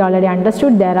Project. We already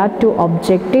understood there are two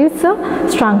objectives: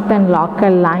 strengthen local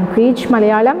language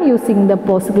Malayalam using the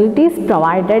possibilities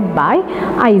provided by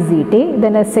ICT.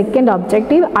 Then a second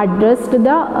objective, address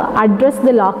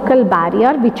the local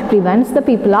barrier which prevents the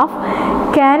people of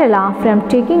Kerala from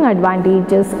taking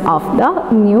advantages of the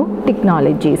new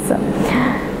technologies.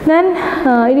 Then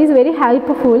it is very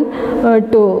helpful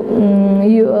to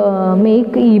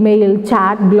make email,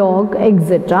 chat, blog,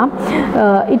 etc.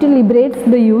 It liberates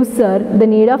the user the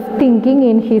need of thinking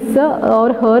in his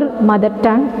or her mother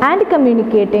tongue and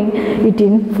communicating it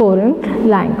in foreign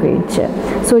language.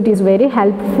 So it is very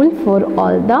helpful for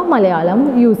all the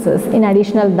Malayalam users. In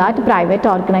addition to that, private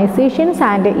organizations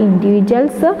and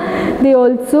individuals, they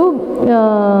also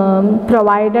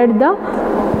provided the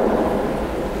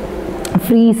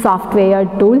free software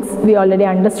tools. We already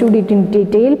understood it in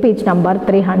detail, page number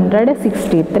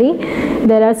 363.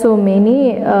 There are so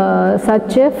many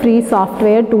such free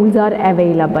software tools are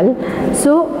available.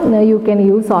 So you can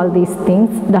use all these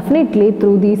things. Definitely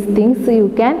through these things you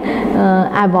can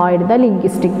avoid the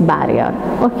linguistic barrier.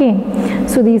 Okay,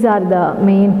 so these are the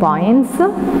main points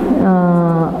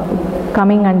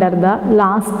coming under the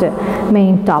last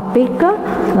main topic,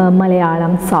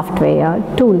 Malayalam software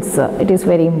tools. It is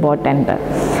very important.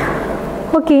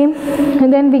 Okay,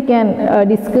 and then we can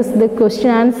discuss the question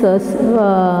answers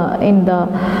in the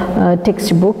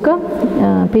textbook,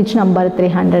 page number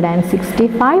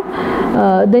 365.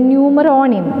 The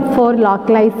numeronym for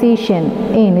localization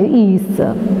is,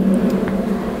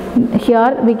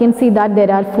 here we can see that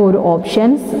there are four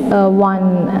options,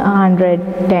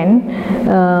 110,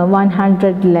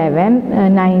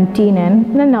 111, 19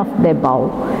 and none of the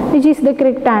above. Which is the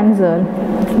correct answer?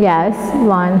 Yes,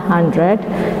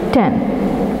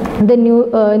 110. The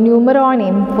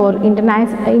numeronym for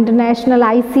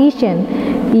internationalization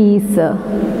is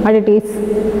what it is?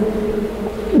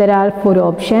 There are 4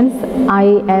 options: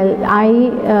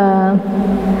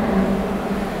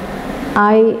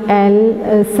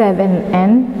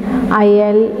 IL7N,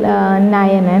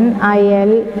 IL9N,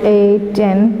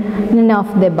 IL8N, none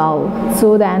of the above.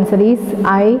 So the answer is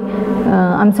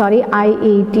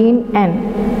I18N.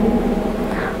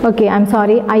 Okay, I'm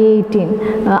sorry,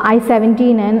 I18,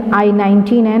 I17N,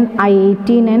 I19N,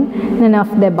 I18N, none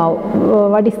of the above.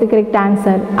 What is the correct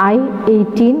answer?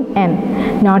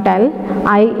 I18N, not L,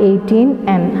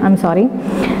 I18N, I'm sorry.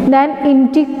 Then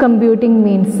INTIC computing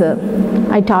means,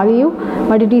 I tell you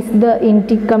what it is the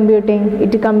INTIC computing.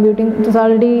 It is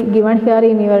already given here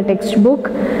in your textbook.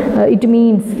 It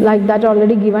means like that,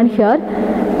 already given here.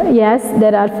 Yes,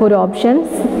 there are 4 options: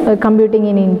 computing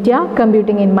in India,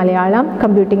 computing in Malayalam,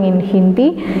 computing in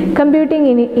Hindi, computing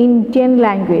in Indian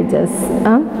languages.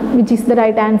 Which is the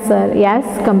right answer? Yes,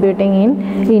 computing in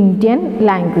Indian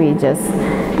languages.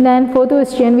 Then 4th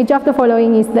question: which of the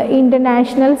following is the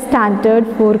international standard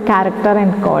for character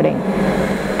encoding?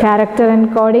 Character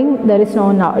encoding, there is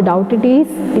no doubt it is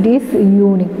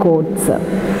Unicodes.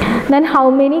 Then how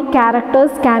many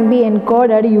characters can be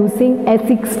encoded using a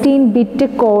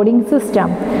 16-bit coding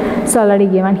system? So already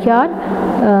given here.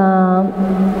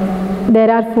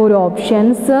 There are 4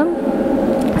 options.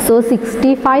 So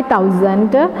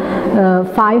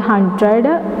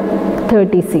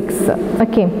 65,536.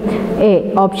 Okay,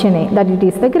 option A, that it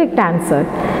is the correct answer.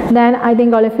 Then I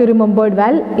think all of you remembered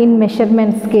well. In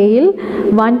measurement scale,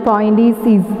 1 point is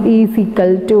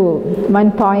equal to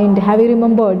 1 point. Have you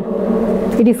remembered?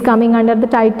 It is coming under the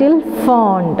title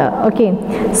font. Okay,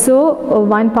 so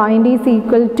 1 point is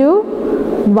equal to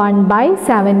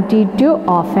 1/72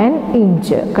 of an inch.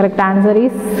 Correct answer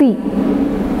is C.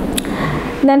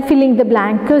 Then filling the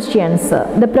blank questions.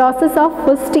 The process of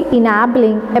first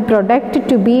enabling a product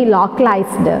to be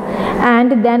localized and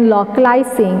then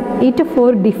localizing it for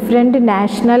different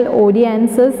national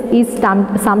audiences is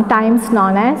sometimes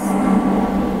known as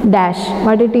dash.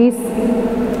 What it is?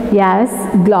 Yes,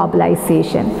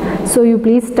 globalization. So you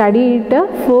please study it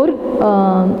for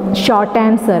short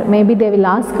answer. Maybe they will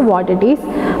ask what it is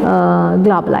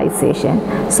globalization.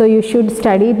 So you should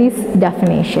study this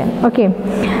definition. Okay.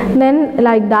 Then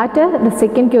like that, the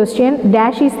second question: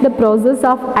 dash is the process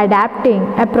of adapting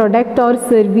a product or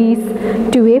service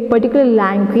to a particular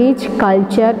language,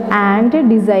 culture and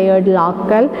desired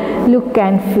local look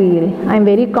and feel. I am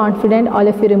very confident all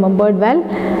of you remembered well.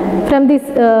 From this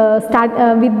start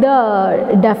with the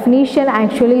definition,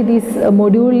 actually this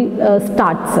module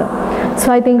starts. So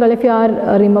I think all of you are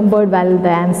remembered well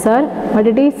the answer. What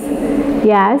it is?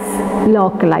 Yes,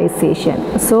 localization.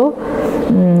 So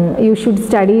you should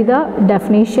study the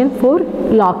definition for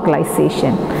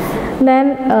localization. Then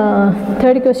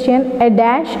third question: a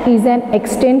dash is an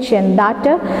extension that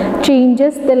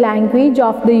changes the language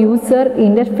of the user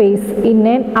interface in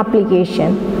an application.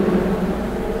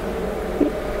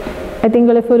 I think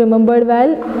all of you remembered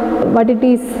well what it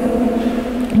is.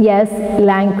 Yes,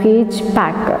 language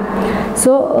pack.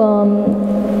 So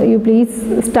you please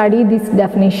study this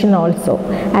definition also.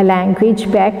 A language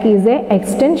pack is an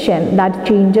extension that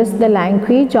changes the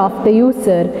language of the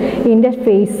user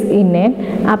interface in an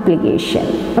application.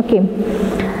 Okay.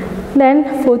 Then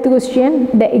fourth question: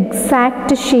 the exact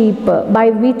shape by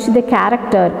which the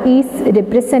character is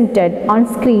represented on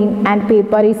screen and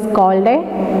paper is called a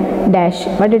dash.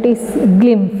 What it is?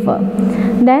 Glyph.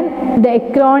 Then the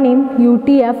acronym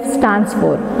UTF stands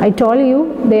for. I told you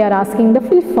they are asking the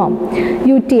full form.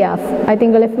 UTF, I think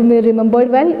all of you remembered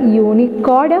well,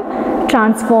 Unicode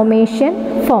Transformation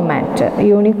Format.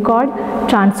 Unicode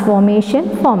Transformation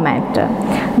Format.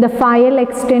 The file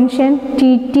extension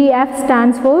TTF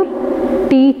stands for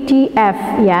TTF.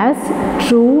 Yes,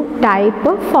 True Type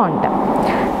Font.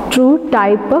 True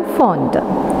Type Font.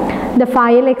 The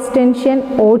file extension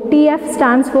OTF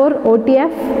stands for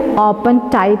OTF, Open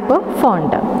Type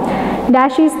Font.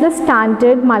 Dash is the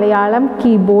standard Malayalam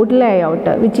keyboard layout,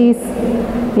 which is,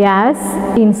 yes,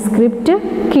 InScript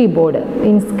keyboard.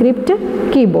 InScript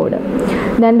keyboard.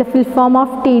 Then the full form of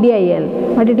TDIL,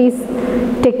 what it is?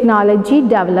 Technology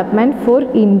Development for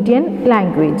Indian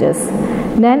Languages.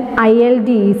 Then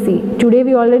ILDEC, today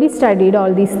we already studied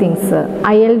all these things.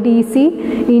 ILDEC,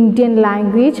 Indian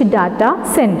Language Data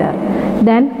Center.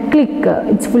 Then CLIC,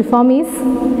 its full form is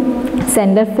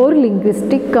Center for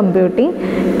Linguistic Computing,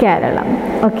 Kerala.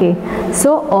 Okay,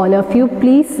 so all of you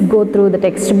please go through the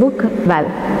textbook well.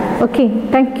 Okay,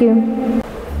 thank you.